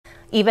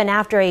Even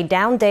after a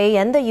down day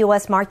in the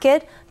U.S.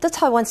 market, the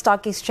Taiwan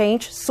Stock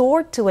Exchange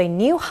soared to a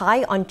new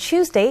high on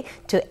Tuesday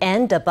to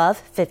end above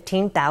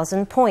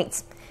 15,000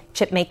 points.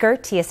 Chipmaker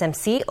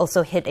TSMC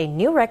also hit a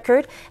new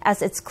record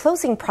as its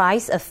closing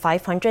price of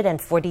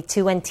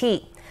 542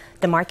 NT.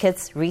 The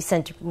market's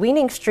recent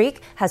winning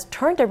streak has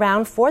turned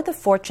around for the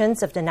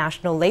fortunes of the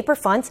National Labor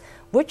Funds,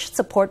 which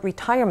support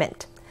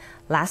retirement.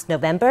 Last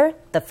November,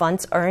 the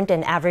funds earned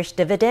an average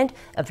dividend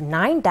of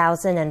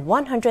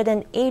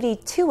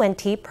 9,182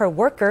 NT per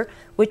worker,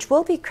 which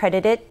will be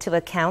credited to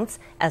accounts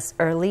as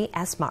early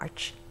as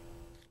March.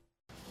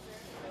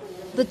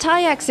 The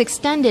TAIEX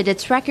extended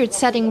its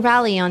record-setting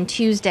rally on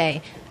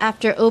Tuesday.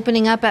 After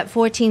opening up at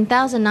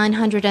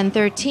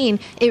 14,913,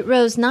 it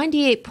rose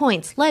 98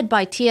 points, led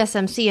by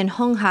TSMC and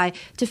Hon Hai,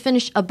 to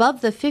finish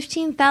above the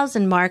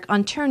 15,000 mark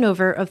on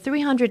turnover of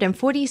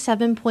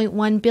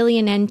 347.1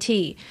 billion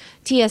NT.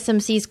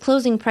 TSMC's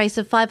closing price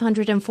of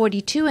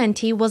 542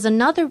 NT was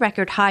another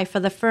record high for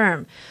the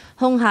firm.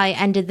 Hon Hai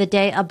ended the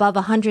day above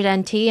 100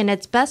 NT in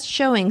its best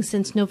showing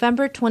since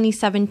November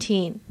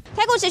 2017.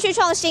 The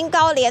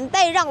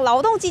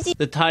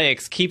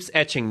TAIEX keeps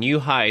etching new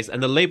highs,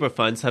 and the labor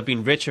funds have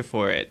been richer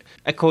for it.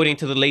 According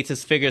to the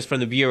latest figures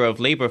from the Bureau of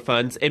Labor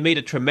Funds, it made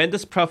a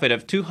tremendous profit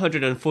of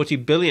 240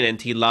 billion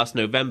NT last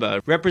November,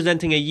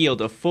 representing a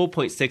yield of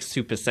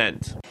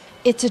 4.62%.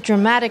 It's a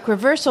dramatic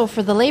reversal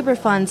for the labor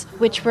funds,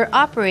 which were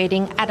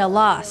operating at a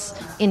loss.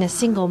 In a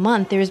single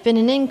month, there has been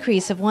an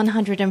increase of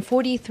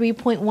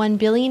 143.1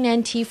 billion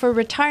NT for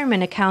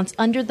retirement accounts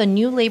under the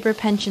new labor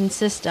pension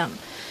system.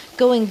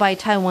 Going by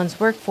Taiwan's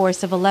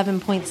workforce of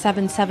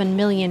 11.77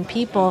 million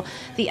people,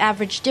 the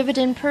average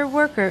dividend per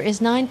worker is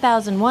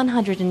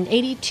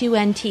 9,182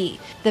 NT.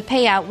 The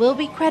payout will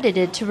be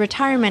credited to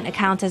retirement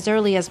accounts as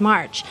early as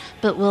March.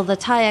 But will the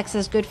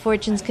TAIEX's good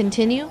fortunes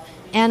continue?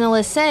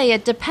 Analysts say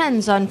it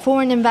depends on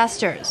foreign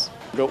investors.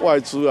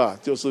 Foreign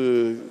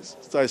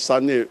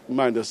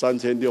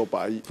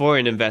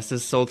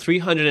investors sold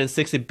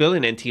 360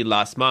 billion NT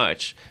last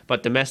March,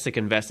 but domestic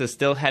investors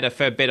still had a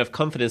fair bit of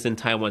confidence in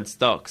Taiwan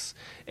stocks.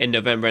 In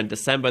November and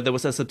December, there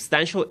was a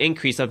substantial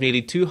increase of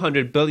nearly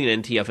 200 billion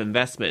NT of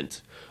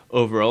investment.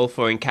 Overall,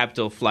 foreign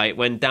capital flight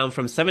went down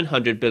from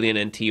 700 billion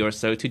NT or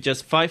so to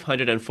just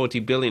 540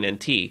 billion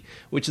NT,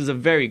 which is a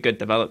very good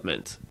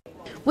development.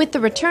 With the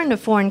return of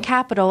foreign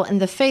capital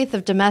and the faith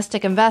of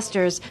domestic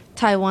investors,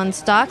 Taiwan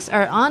stocks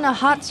are on a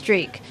hot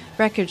streak.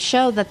 Records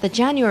show that the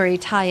January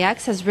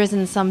TAIEX has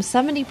risen some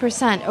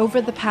 70%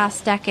 over the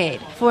past decade.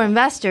 For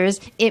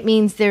investors, it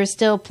means there's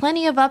still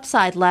plenty of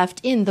upside left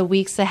in the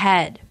weeks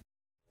ahead.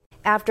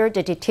 After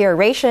the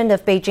deterioration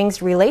of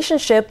Beijing's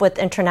relationship with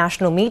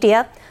international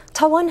media,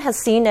 Taiwan has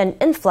seen an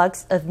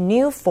influx of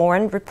new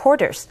foreign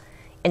reporters.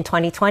 In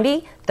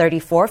 2020,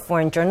 34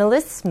 foreign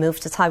journalists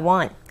moved to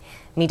Taiwan.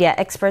 Media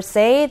experts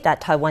say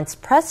that Taiwan's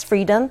press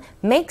freedom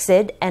makes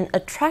it an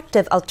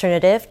attractive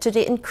alternative to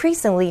the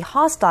increasingly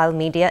hostile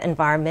media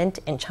environment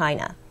in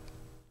China.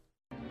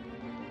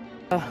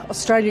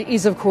 Australia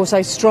is, of course,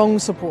 a strong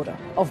supporter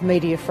of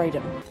media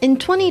freedom. In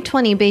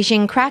 2020,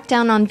 Beijing cracked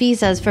down on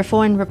visas for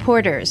foreign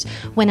reporters.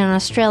 When an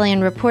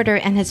Australian reporter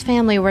and his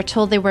family were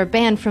told they were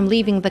banned from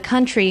leaving the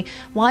country,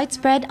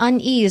 widespread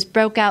unease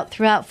broke out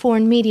throughout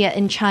foreign media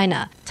in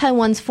China.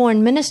 Taiwan's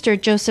Foreign Minister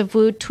Joseph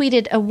Wu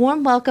tweeted a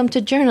warm welcome to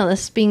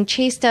journalists being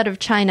chased out of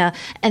China,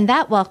 and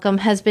that welcome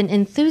has been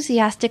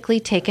enthusiastically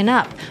taken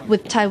up,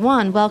 with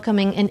Taiwan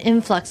welcoming an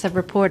influx of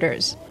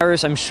reporters.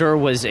 Virus, I'm sure,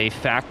 was a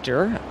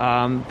factor,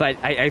 but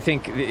I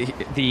think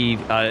the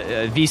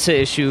visa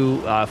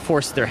issue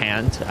forced their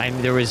hand.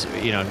 There was,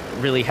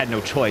 really had no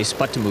choice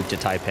but to move to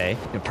Taipei.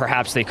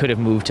 Perhaps they could have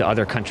moved to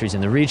other countries in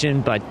the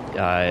region, but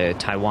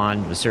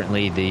Taiwan was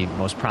certainly the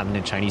most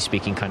prominent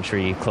Chinese-speaking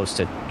country close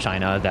to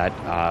China that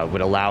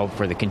would allow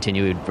for the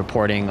continued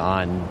reporting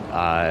on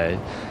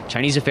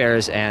Chinese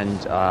affairs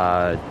and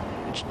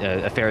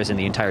affairs in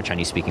the entire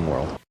Chinese-speaking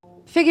world.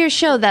 Figures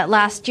show that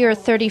last year,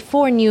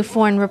 34 new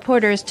foreign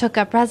reporters took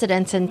up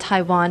residence in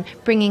Taiwan,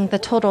 bringing the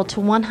total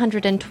to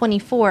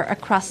 124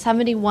 across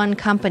 71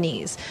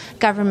 companies.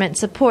 Government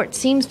support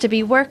seems to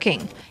be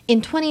working.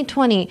 In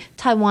 2020,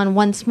 Taiwan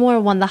once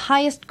more won the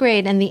highest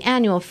grade in the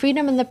annual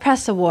Freedom in the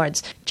Press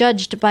Awards,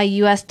 judged by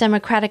U.S.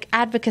 democratic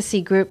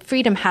advocacy group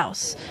Freedom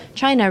House.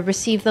 China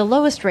received the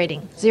lowest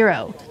rating,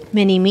 0.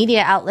 Many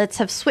media outlets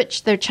have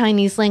switched their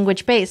Chinese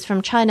language base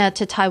from China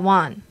to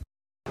Taiwan.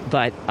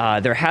 But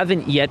there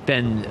haven't yet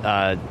been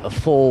a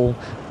full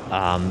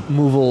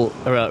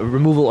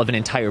removal of an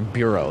entire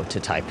bureau to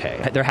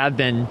Taipei. There have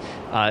been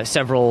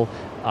several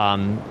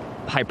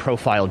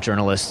high-profile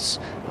journalists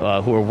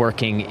who are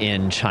working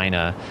in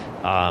China,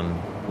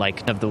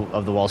 like of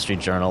the Wall Street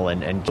Journal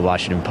and the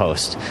Washington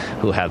Post,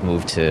 who have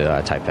moved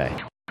to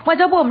Taipei. The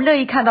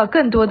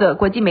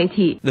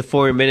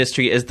Foreign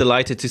Ministry is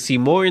delighted to see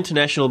more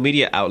international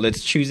media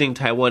outlets choosing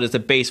Taiwan as a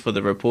base for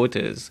the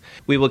reporters.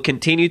 We will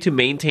continue to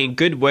maintain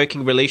good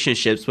working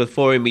relationships with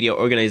foreign media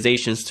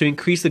organizations to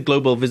increase the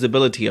global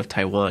visibility of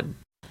Taiwan.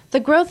 The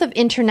growth of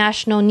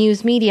international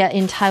news media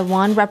in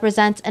Taiwan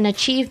represents an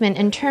achievement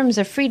in terms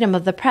of freedom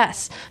of the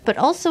press, but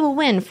also a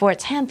win for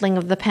its handling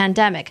of the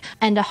pandemic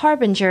and a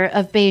harbinger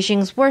of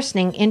Beijing's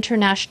worsening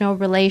international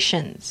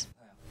relations.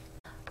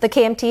 The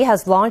KMT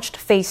has launched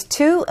Phase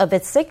 2 of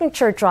its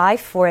signature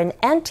drive for an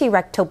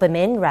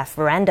anti-ractopamine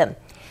referendum.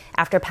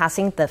 After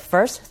passing the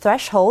first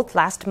threshold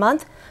last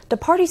month, the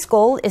party's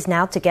goal is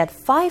now to get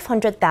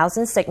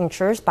 500,000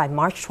 signatures by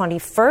March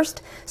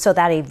 21st so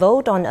that a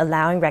vote on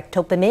allowing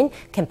ractopamine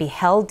can be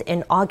held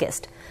in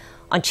August.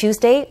 On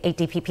Tuesday, a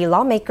DPP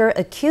lawmaker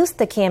accused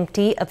the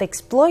KMT of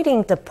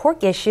exploiting the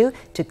pork issue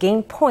to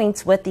gain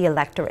points with the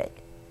electorate.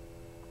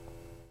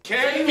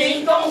 全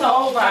民公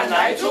投反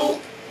莱猪，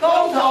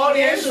公投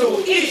联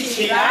署一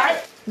起来。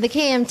 The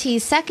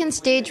KMT's second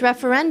stage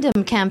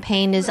referendum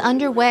campaign is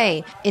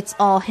underway. It's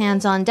all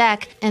hands on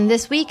deck, and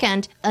this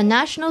weekend, a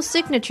national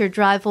signature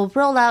drive will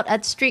roll out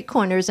at street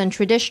corners and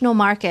traditional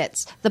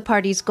markets. The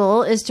party's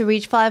goal is to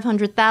reach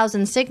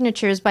 500,000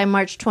 signatures by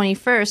March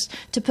 21st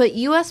to put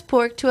U.S.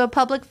 pork to a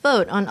public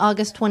vote on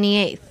August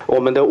 28th. 我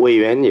们的委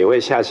员也会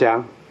下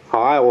乡。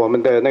 Our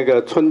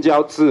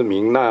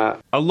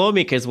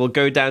lawmakers will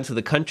go down to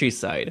the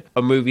countryside.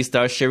 Our movie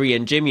star Sherry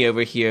and Jimmy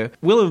over here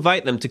will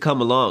invite them to come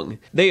along.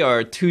 They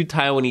are 2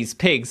 Taiwanese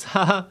pigs,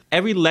 haha.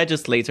 Every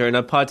legislator in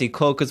our party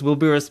caucus will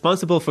be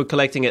responsible for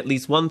collecting at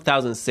least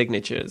 1,000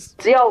 signatures.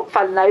 只要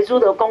反莱猪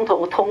的公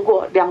投通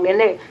过，2年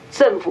内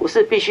政府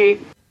是必须。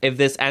 If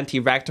this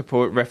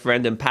anti-ractoport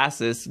referendum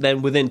passes,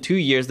 then within 2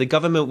 years the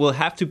government will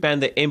have to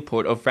ban the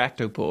import of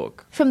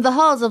ractopork. From the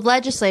halls of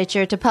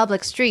legislature to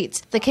public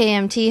streets, the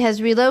KMT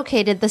has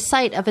relocated the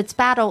site of its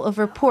battle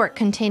over pork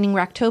containing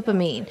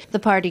ractopamine. The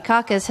party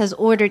caucus has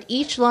ordered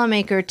each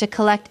lawmaker to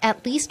collect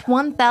at least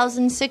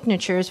 1,000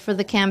 signatures for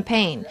the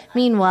campaign.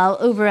 Meanwhile,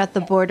 over at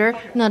the border,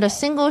 not a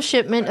single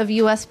shipment of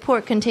U.S.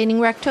 pork containing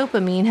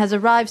ractopamine has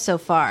arrived so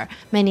far.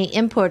 Many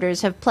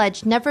importers have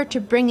pledged never to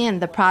bring in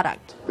the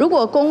product. 如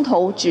果公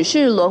投只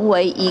是沦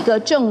为一个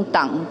政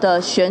党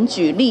的选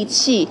举利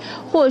器，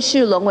或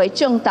是沦为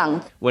政党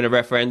When a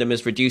referendum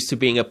is reduced to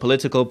being a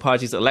political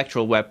party's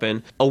electoral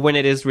weapon, or when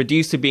it is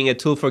reduced to being a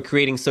tool for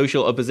creating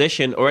social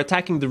opposition or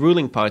attacking the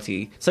ruling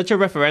party, such a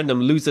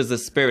referendum loses the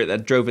spirit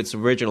that drove its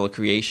original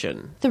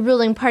creation. The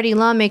ruling party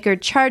lawmaker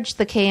charged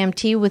the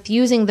KMT with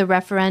using the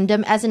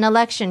referendum as an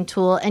election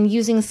tool and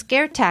using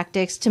scare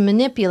tactics to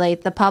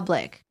manipulate the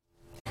public.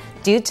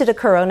 Due to the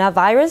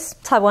coronavirus,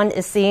 Taiwan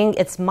is seeing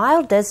its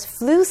mildest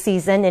flu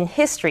season in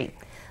history.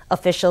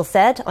 Officials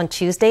said on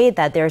Tuesday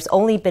that there's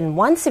only been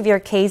one severe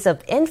case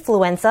of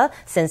influenza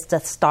since the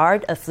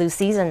start of flu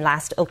season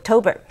last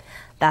October.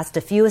 That's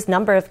the fewest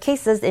number of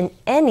cases in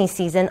any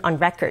season on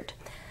record.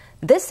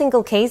 This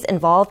single case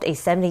involved a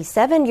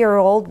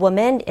 77-year-old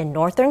woman in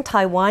northern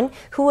Taiwan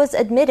who was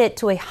admitted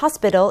to a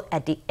hospital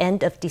at the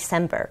end of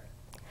December.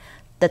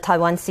 The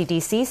Taiwan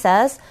CDC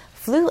says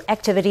flu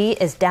activity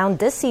is down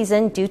this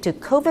season due to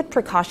COVID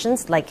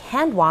precautions like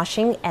hand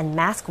washing and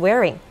mask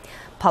wearing.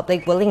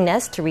 Public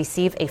willingness to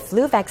receive a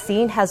flu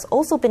vaccine has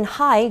also been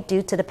high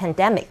due to the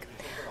pandemic.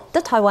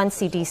 The Taiwan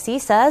CDC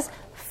says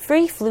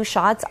free flu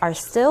shots are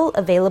still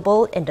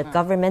available in the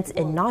government's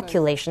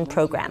inoculation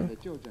program.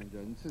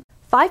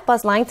 5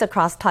 bus lines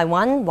across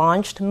Taiwan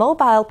launched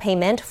mobile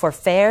payment for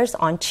fares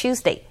on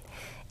Tuesday.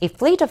 A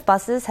fleet of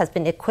buses has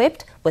been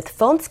equipped with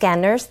phone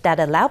scanners that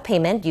allow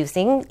payment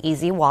using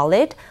Easy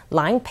Wallet,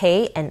 Line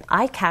Pay, and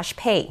iCash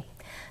Pay.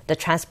 The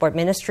Transport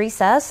Ministry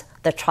says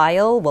the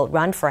trial will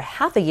run for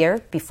half a year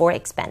before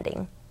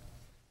expanding.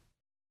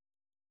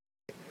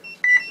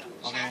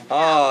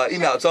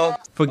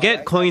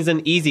 Forget coins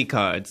and easy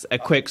cards. A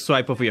quick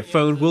swipe of your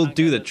phone will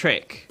do the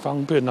trick.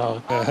 方便啊！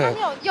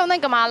用那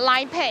个嘛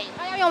Line Pay，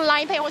 要用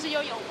Line Pay 或是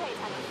用邮 Pay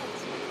才能付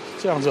钱。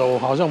这样子我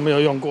好像没有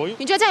用过。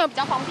你觉得这样有比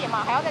较方便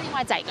吗？还要再另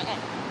外载一个 app？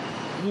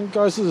 应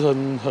该是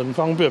很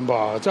方便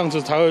吧，这样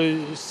子才会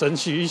省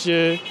起一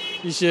些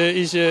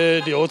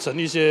流程、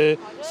一些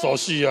手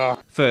续啊。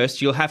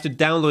First, you'll have to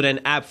download an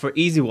app for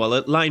Easy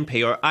Wallet, Line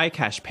Pay, or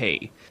iCash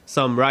Pay.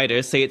 Some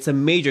riders say it's a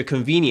major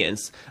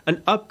convenience,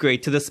 an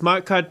upgrade to the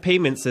smart card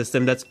payment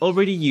system that's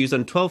already used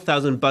on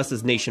 12,000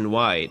 buses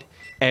nationwide.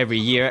 Every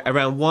year,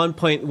 around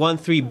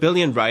 1.13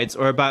 billion rides,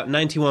 or about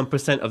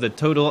 91% of the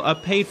total, are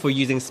paid for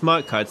using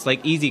smart cards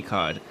like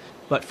EasyCard.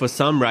 But for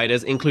some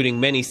riders, including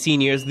many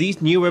seniors,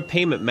 these newer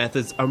payment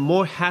methods are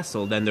more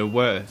hassle than they're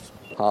worth.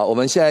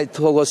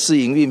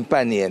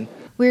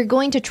 We're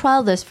going to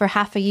trial this for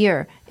half a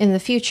year. In the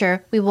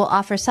future, we will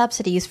offer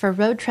subsidies for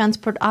road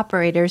transport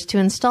operators to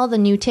install the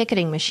new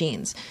ticketing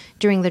machines.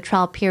 During the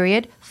trial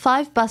period,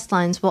 5 bus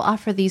lines will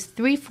offer these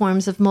 3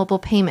 forms of mobile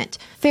payment.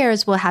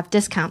 Fares will have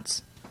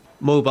discounts.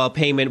 Mobile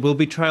payment will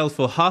be trialed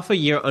for half a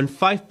year on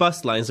 5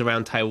 bus lines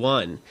around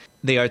Taiwan.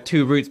 There are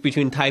 2 routes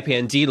between Taipei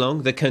and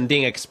Keelung, the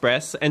Kending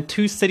Express, and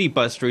 2 city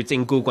bus routes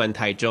in Guguan,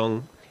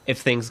 Taichung. If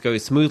things go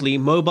smoothly,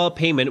 mobile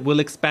payment will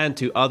expand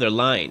to other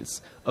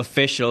lines.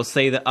 Officials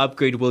say the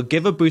upgrade will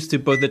give a boost to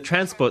both the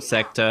transport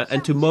sector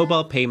and to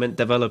mobile payment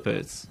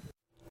developers.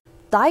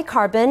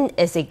 Dicarbon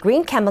is a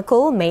green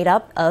chemical made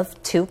up of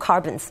 2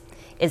 carbons.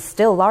 is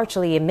still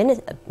largely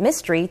a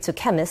mystery to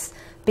chemists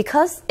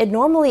because it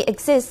normally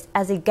exists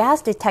as a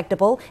gas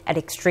detectable at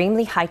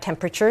extremely high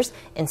temperatures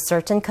in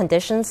certain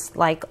conditions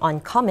like on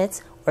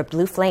comets or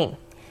blue flame.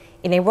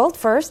 In a world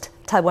first,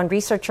 Taiwan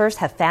researchers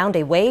have found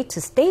a way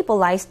to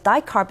stabilize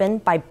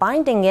dicarbon by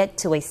binding it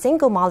to a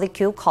single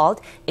molecule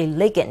called a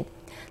ligand.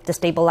 The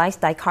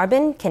stabilized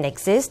dicarbon can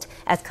exist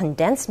as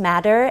condensed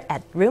matter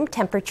at room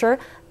temperature,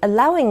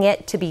 allowing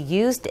it to be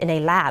used in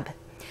a lab.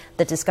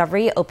 The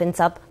discovery opens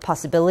up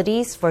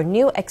possibilities for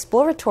new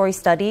exploratory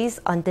studies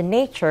on the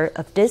nature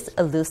of this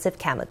elusive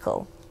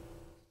chemical.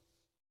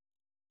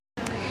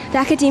 The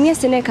Academia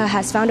Sinica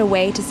has found a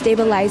way to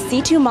stabilize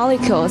C2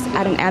 molecules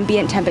at an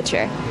ambient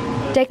temperature.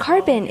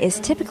 Dicarbon is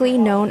typically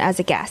known as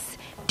a gas.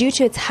 Due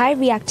to its high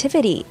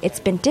reactivity, it's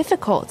been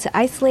difficult to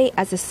isolate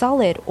as a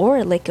solid or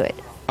a liquid.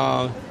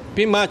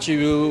 Pretty much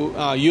you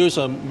use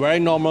a very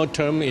normal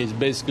term is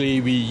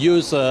basically we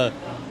use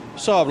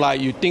sort of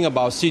like you think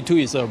about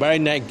C2 is a very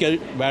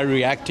negative, very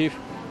reactive.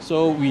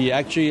 So we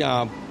actually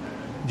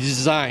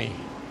design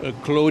a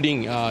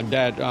clothing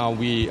that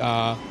we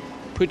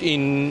put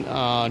in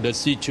the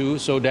C2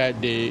 so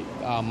that they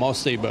are more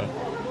stable.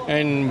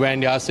 And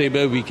when they are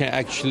stable, we can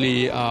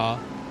actually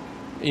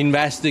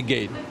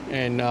investigate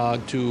and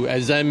to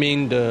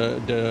examine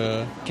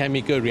the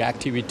chemical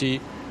reactivity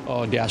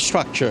or their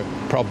structure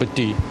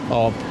property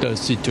of the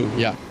C2.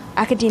 Yeah.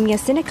 Academia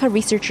Sinica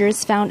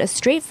researchers found a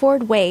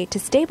straightforward way to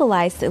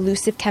stabilize the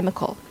elusive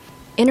chemical.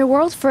 In a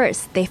world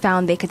first, they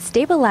found they could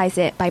stabilize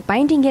it by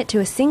binding it to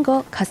a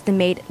single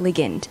custom-made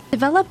ligand.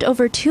 Developed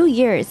over 2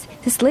 years,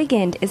 this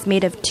ligand is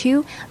made of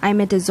 2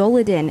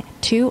 imidazolidine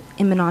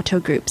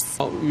 2-iminoto groups.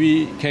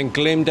 We can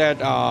claim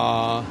that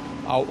our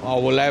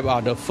lab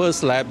are the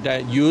first lab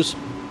that use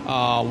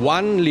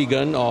one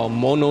ligand or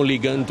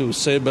monoligand to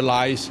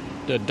stabilize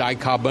the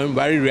dicarbon,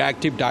 very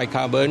reactive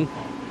dicarbon,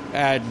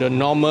 at the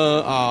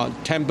normal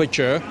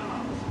temperature.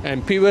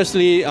 And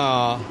previously,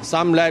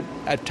 some labs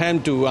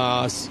attempt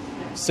to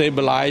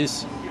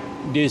stabilize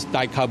this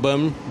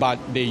dicarbon, but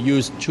they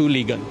use 2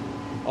 ligand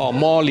or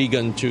more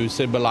ligand to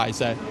stabilize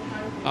that.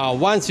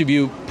 Once if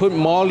you put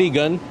more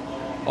ligand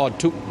or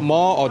two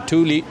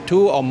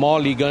or more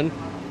ligand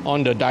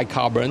on the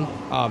dicarbon,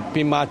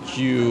 pretty much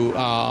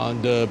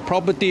the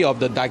property of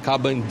the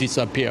dicarbon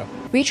disappear.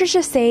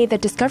 Researchers say the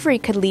discovery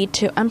could lead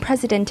to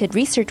unprecedented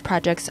research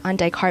projects on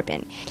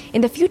dicarbon. In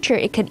the future,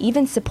 it could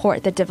even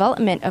support the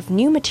development of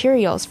new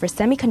materials for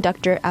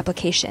semiconductor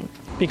application.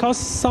 Because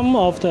some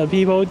of the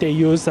people, they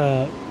use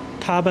a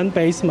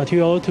carbon-based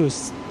material to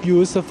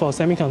use for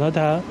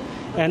semiconductor,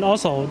 and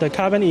also the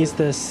carbon is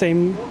the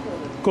same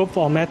group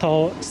of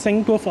metal,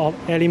 same group of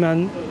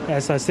element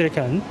as a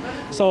silicon.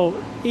 So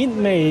it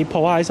may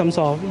provide some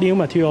sort of new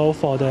material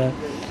for the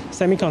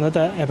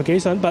semiconductor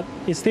application, but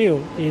it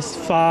still is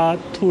far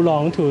too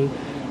long to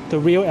the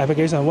real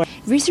application.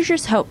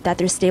 Researchers hope that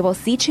their stable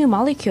C2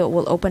 molecule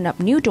will open up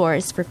new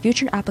doors for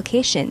future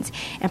applications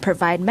and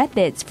provide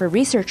methods for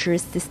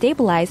researchers to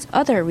stabilize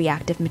other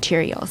reactive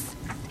materials.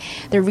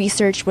 The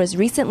research was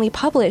recently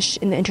published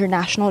in the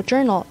international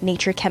journal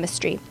Nature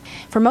Chemistry.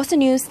 For Mosa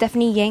News,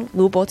 Stephanie Yang,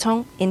 Lu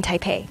Botong in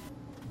Taipei.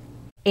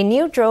 A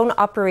new drone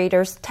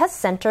operators test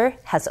center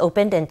has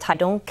opened in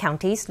Taidong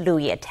County's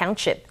Luye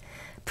Township.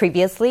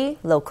 Previously,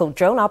 local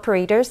drone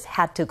operators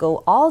had to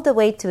go all the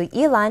way to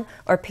Yilan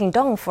or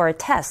Pingdong for a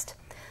test.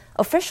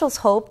 Officials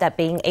hope that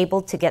being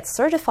able to get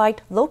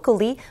certified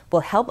locally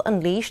will help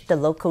unleash the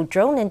local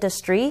drone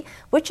industry,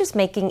 which is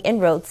making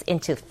inroads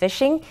into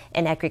fishing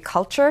and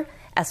agriculture,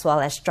 as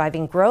well as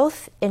driving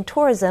growth in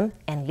tourism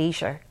and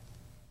leisure.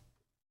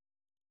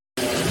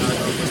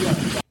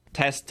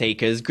 Test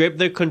takers grip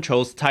their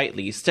controls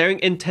tightly, staring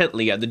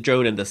intently at the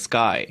drone in the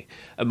sky.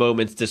 A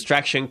moment's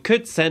distraction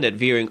could send it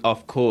veering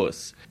off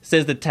course.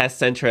 Since the test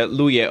center at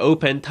Luye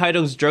opened,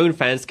 Taidong's drone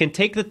fans can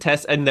take the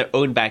test in their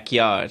own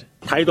backyard.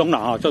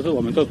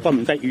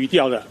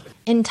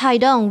 In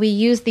Taidong, we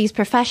use these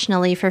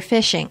professionally for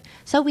fishing,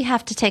 so we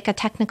have to take a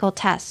technical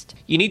test.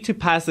 You need to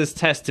pass this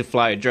test to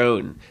fly a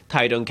drone.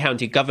 Taidong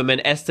County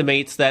government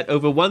estimates that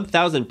over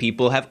 1,000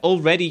 people have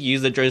already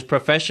used the drones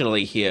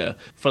professionally here,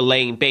 for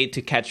laying bait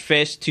to catch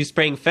fish, to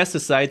spraying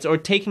pesticides, or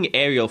taking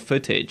aerial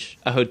footage.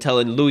 A hotel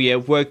in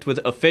Luye worked with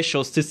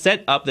officials to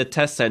set up the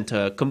test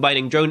center,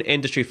 combining drone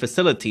industry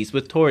facilities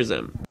with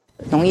tourism.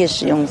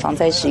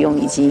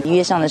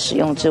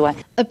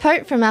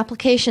 Apart from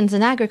applications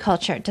in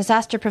agriculture,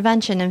 disaster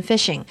prevention, and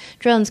fishing,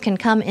 drones can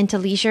come into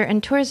leisure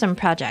and tourism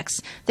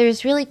projects. There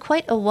is really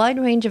quite a wide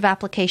range of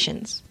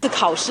applications.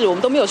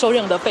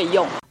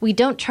 We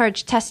don't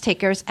charge test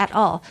takers at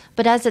all,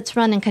 but as it's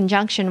run in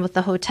conjunction with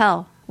the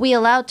hotel, we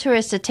allow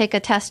tourists to take a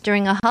test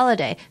during a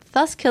holiday,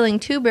 thus killing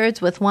 2 birds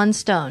with 1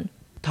 stone.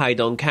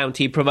 Taidong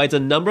County provides a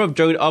number of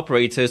drone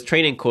operators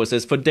training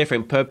courses for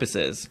different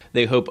purposes.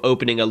 They hope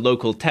opening a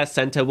local test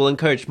center will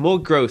encourage more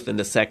growth in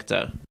the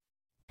sector.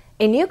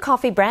 A new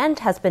coffee brand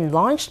has been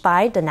launched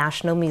by the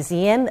National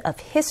Museum of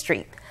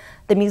History.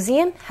 The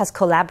museum has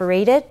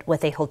collaborated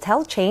with a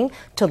hotel chain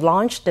to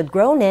launch the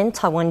grown-in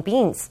Taiwan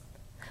beans.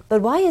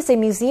 But why is a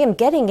museum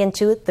getting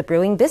into the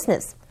brewing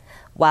business?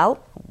 Well,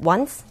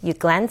 once you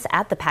glance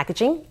at the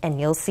packaging and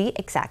you'll see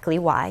exactly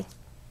why.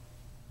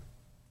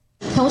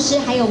 同时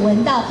还有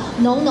闻到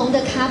浓浓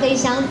的咖啡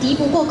香，敌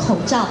不过口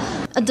罩。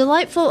 A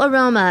delightful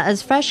aroma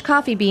as fresh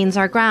coffee beans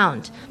are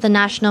ground. The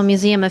National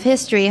Museum of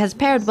History has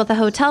paired with a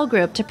hotel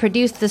group to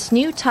produce this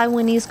new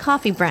Taiwanese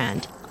coffee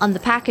brand. On the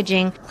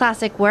packaging,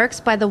 classic works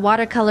by the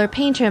watercolor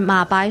painter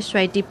Ma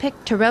Baishui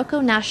depict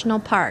Taroko National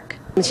Park.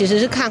 We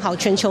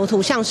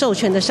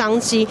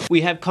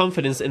have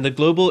confidence in the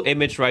global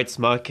image rights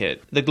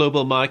market. The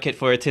global market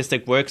for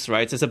artistic works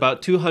rights is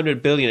about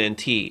 200 billion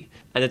NT,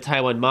 and the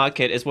Taiwan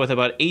market is worth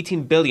about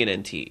 18 billion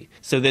NT.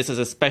 So this is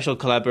a special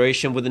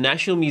collaboration with the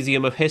National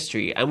Museum of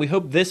History, and we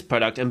hope this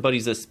product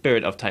embodies the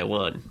spirit of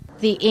Taiwan.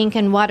 The ink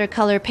and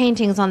watercolor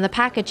paintings on the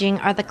packaging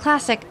are the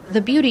classic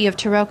The Beauty of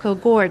Taroko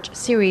Gorge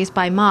series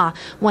by Ma,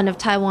 one of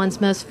Taiwan's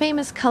most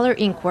famous color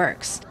ink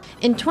works.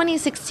 In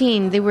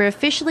 2016, they were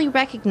officially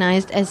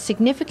recognized as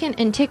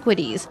significant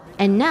antiquities,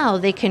 and now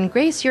they can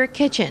grace your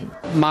kitchen.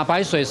 Ma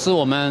Baishui 是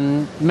我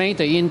们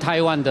Made in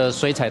Taiwan 的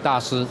水彩大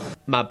师。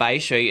 Ma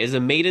Baishui is a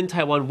Made in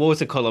Taiwan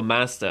watercolor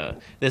master.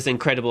 This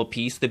incredible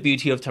piece, The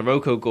Beauty of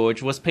Taroko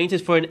Gorge, was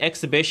painted for an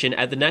exhibition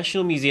at the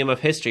National Museum of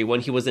History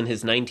when he was in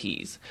his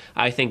 90s.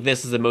 I think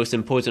this is the most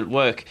important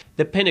work,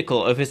 the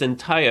pinnacle of his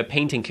entire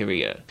painting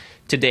career.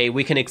 Today,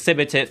 we can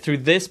exhibit it through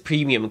this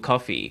premium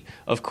coffee.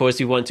 Of course,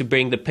 we want to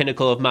bring the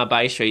pinnacle of Ma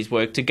Baishui's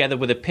work together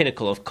with the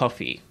pinnacle of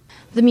coffee.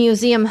 The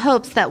museum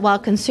hopes that while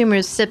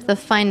consumers sip the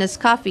finest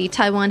coffee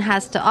Taiwan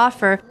has to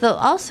offer, they'll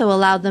also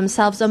allow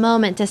themselves a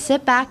moment to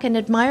sit back and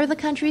admire the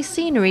country's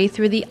scenery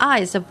through the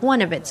eyes of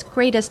one of its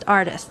greatest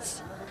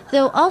artists.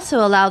 They'll also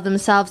allow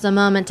themselves a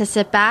moment to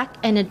sit back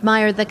and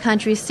admire the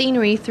country's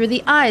scenery through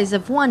the eyes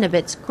of one of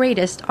its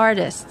greatest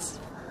artists.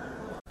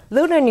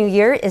 Lunar New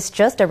Year is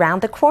just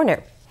around the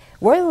corner.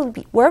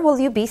 Where will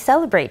you be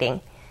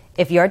celebrating?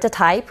 If you're the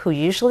type who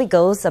usually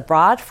goes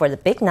abroad for the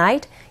big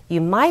night,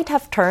 you might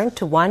have turned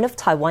to one of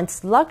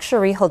Taiwan's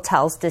luxury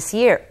hotels this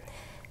year.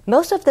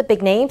 Most of the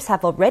big names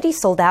have already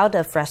sold out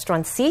of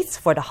restaurant seats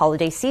for the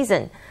holiday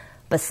season,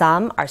 but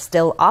some are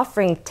still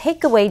offering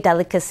takeaway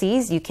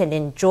delicacies you can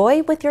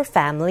enjoy with your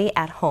family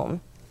at home.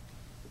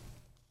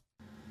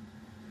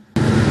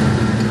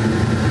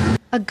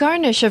 A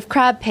garnish of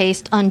crab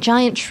paste on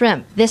giant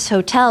shrimp. This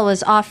hotel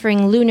is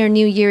offering Lunar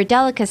New Year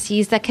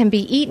delicacies that can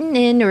be eaten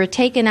in or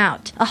taken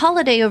out. A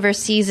holiday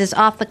overseas is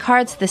off the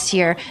cards this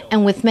year,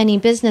 and with many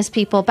business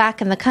people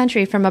back in the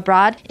country from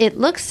abroad, it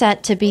looks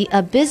set to be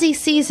a busy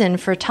season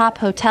for top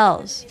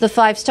hotels. The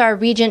 5-star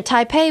Regent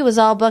Taipei was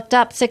all booked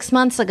up 6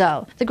 months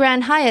ago. The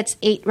Grand Hyatt's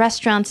 8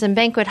 restaurants and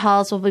banquet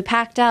halls will be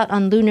packed out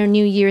on Lunar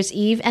New Year's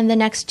Eve and the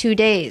next 2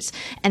 days,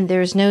 and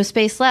there's no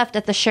space left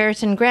at the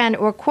Sheraton Grand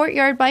or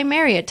Courtyard by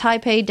Marriott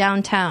Taipei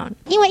downtown.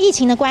 There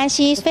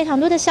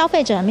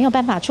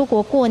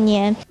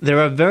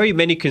are very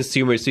many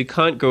consumers who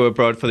can't go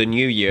abroad for the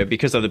New Year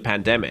because of the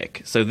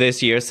pandemic. So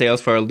this year,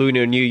 sales for our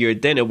Lunar New Year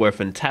dinner were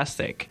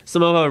fantastic.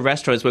 Some of our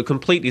restaurants were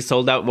completely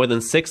sold out more than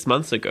 6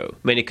 months ago.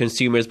 Many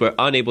consumers were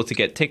unable to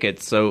get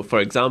tickets. So, for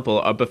example,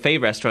 our buffet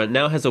restaurant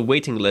now has a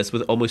waiting list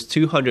with almost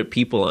 200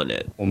 people on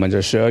it.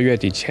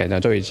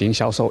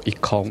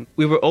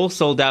 We were all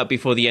sold out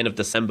before the end of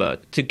December.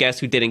 To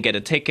guests who didn't get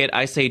a ticket,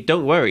 I say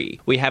don't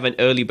worry. We have an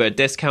early bird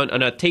discount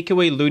on our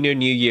takeaway Lunar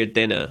New Year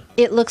dinner.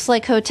 It looks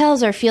like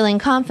hotels are feeling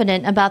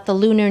confident about the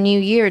Lunar New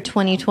Year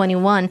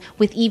 2021,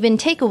 with even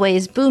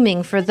takeaways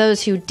booming for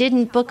those who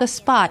didn't book a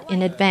spot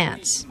in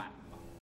advance.